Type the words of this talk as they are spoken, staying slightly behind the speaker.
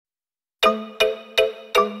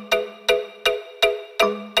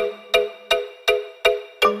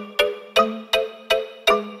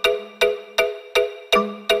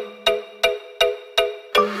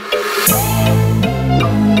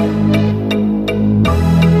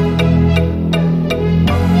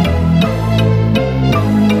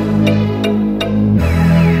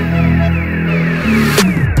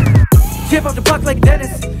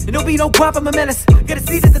no Beano Guap, I'm a menace. Get a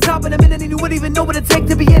seat at the top in a minute, and you wouldn't even know what it'd take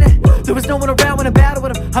to be in it. There was no one around when I battled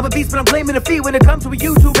with him. I'm a beast, but I'm blaming the feet when it comes to a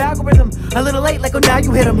YouTube algorithm. A little late, like, oh, now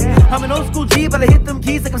you hit him. I'm an old school G, but I hit them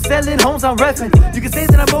keys like I'm selling homes on redfin. You can say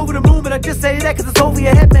that I'm over the moon, but I just say that cause it's over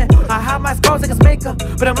your head, man. I hide my scars like a maker,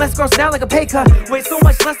 but I'm less gross now like a pay cut. Weigh so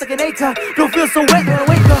much less like an acre. Don't feel so wet when I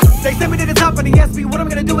wake up. They send me to the top and they ask me what I'm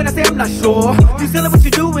gonna do, and I say I'm not sure. You still at what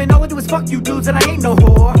you doing, all I do is fuck you dudes, and I ain't no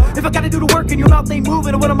whore. If I gotta do the work and your mouth ain't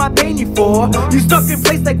moving, what am I paying you for? You stuck in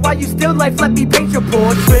place like why you still life, let me paint your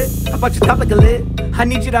portrait. How about you top like a lid? I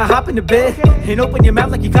need you to hop in the bed and open your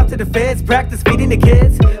mouth like you cop to the feds. Practice feeding the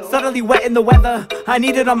kids, suddenly wet in the weather. I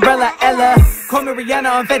need an umbrella, Ella. Call me Rihanna,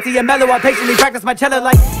 I'm Fenty and mellow. I patiently practice my cello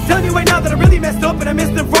like telling you right now that I really messed up and I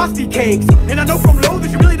missed the frosty cakes. And I know from low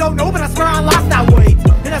that you really don't know, but I swear I lost that weight.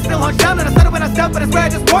 And I still hung down and I said it when I stepped, but I swear I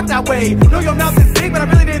just walked that way. Know your mouth is big, but I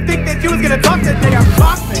really didn't think that you was gonna talk today. I'm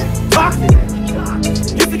toxic.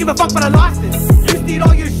 Used to give a fuck, but I lost it. Used to eat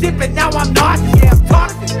all your shit, but now I'm nauseous. Yeah, I'm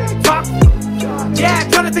toxic. Yeah, I'm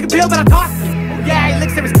trying to take a pill, but I tossed it. Yeah,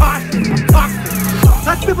 Elixer is caution. I'm toxic.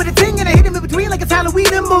 I spit with a ting and I hit him in between like it's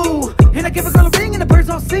Halloween and moo. And I give a girl a ring and the birds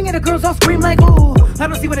all sing and the girls all scream like ooh. I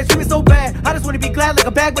don't see why that dream is so bad. I just wanna be glad like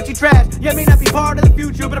a bag, but you trash. Yeah, I may not be part of the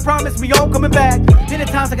future, but I promise we all coming back. And at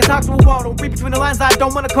times I can talk to a wall, don't read between the lines I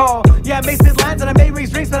don't wanna call. Yeah, I may spit lines and I may raise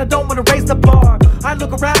drinks, but I don't wanna raise the bar. I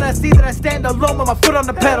look around and I see that I stand alone with my foot on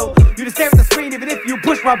the pedal. You just stare at the screen even if you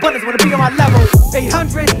push my buttons, wanna be on my level.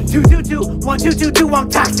 800-222-1222, I'm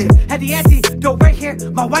toxic. Had the antidote right here,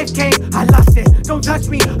 my wife came, I lost it. Don't touch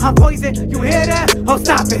me, I'm poison, you hear that? Oh,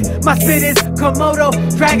 stop it. My spit is Komodo,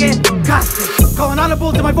 dragon, caustic. Calling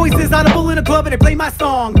audible till my voice is audible in a club and they play my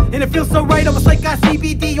song. And it feels so right, almost like I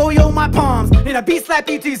CBD oil on my palms. And I beat slap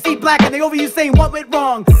you till you see black and they over you saying what went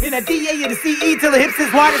wrong. And a DA and a CE till the hips as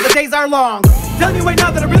wide as the days are long. Telling you right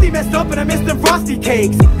now that I really messed up and I missed them frosty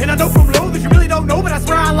cakes. And I know from low that you really don't know, but I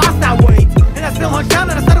swear I lost that weight. And I still hung down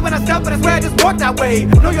and I said it when I stepped, but I swear I just walked that way.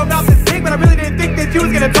 Know your mouth is big, but I really didn't think that you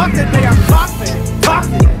was gonna talk today. I'm toxic.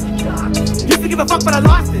 Used to give a fuck, but I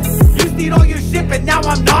lost it. Used to eat all your shit, but now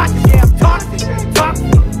I'm nauseous. Yeah, I'm toxic.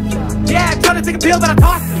 Yeah, I'm trying to take a pill, but I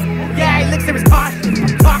tossed it. Yeah, Elixer is caution.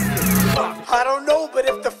 I'm toxic. I don't know, but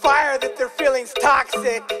if the fire that they're feeling's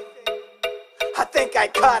toxic, I think I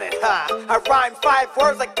caught it, huh? I rhyme 5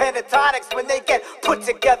 words like pentatonics when they get put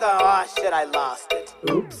together. Oh shit, I lost it.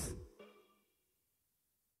 Oops.